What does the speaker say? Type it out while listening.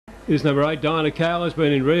is number 8, Dinah Cale, has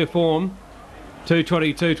been in rare form.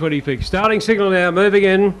 2:20 fix. Starting signal now, moving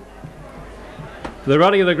in. The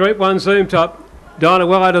running of the Group 1 Zoom Top. Dinah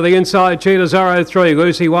Willow to the inside, Cheetah Zorro 3,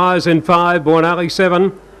 Lucy Wise in 5, Born Ali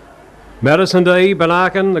 7. Madison D,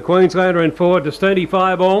 Banarkin, the Queenslander in 4, Destiny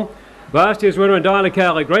Fireball. Last year's winner in Dinah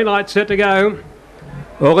Cale. Green light set to go.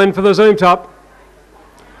 All in for the Zoom Top.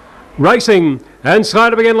 Racing. And slow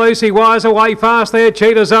to begin, Lucy Wise away fast there.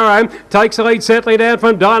 Cheetah Zorro takes the lead, settling down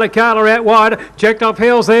from Dinah Cale out wide. Checked off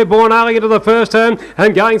heels there. Born Ali into the first turn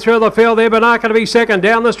and going through the field there. Banarka to be second.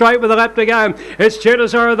 Down the straight with a lap to go. It's Cheetah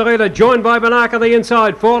Zorro the leader, joined by Banarka the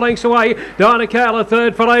inside. 4 lengths away. Dinah Cale a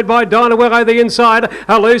third, followed by Dinah Willow the inside.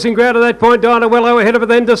 A losing ground at that point. Dinah Willow ahead of it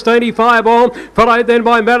then. Destiny Fireball, followed then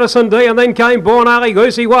by Madison D, and then came Born Ali.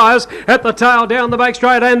 Lucy Wise at the tail down the back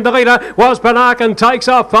straight, and the leader was Banarka. Takes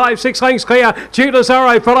off 5-6 lengths clear. Cheetah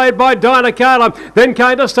Zorro followed by Dinah Cale. Then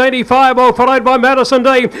came Destiny Fireball, followed by Madison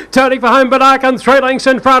D. Turning for home, Banarka 3 lengths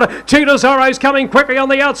in front. Cheetah Zorro's coming quickly on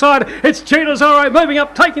the outside. It's Cheetah Zorro moving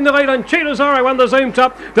up, taking the lead, and Cheetah Zorro won the Zoom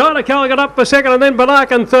Top. Dinah Cale got up for second, and then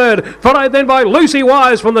Banarka third, followed then by Lucy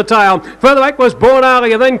Wise from the tail. Further back was Born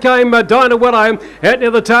Ali, and then came Dinah Willow out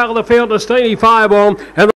near the tail of the field, Destiny Fireball. And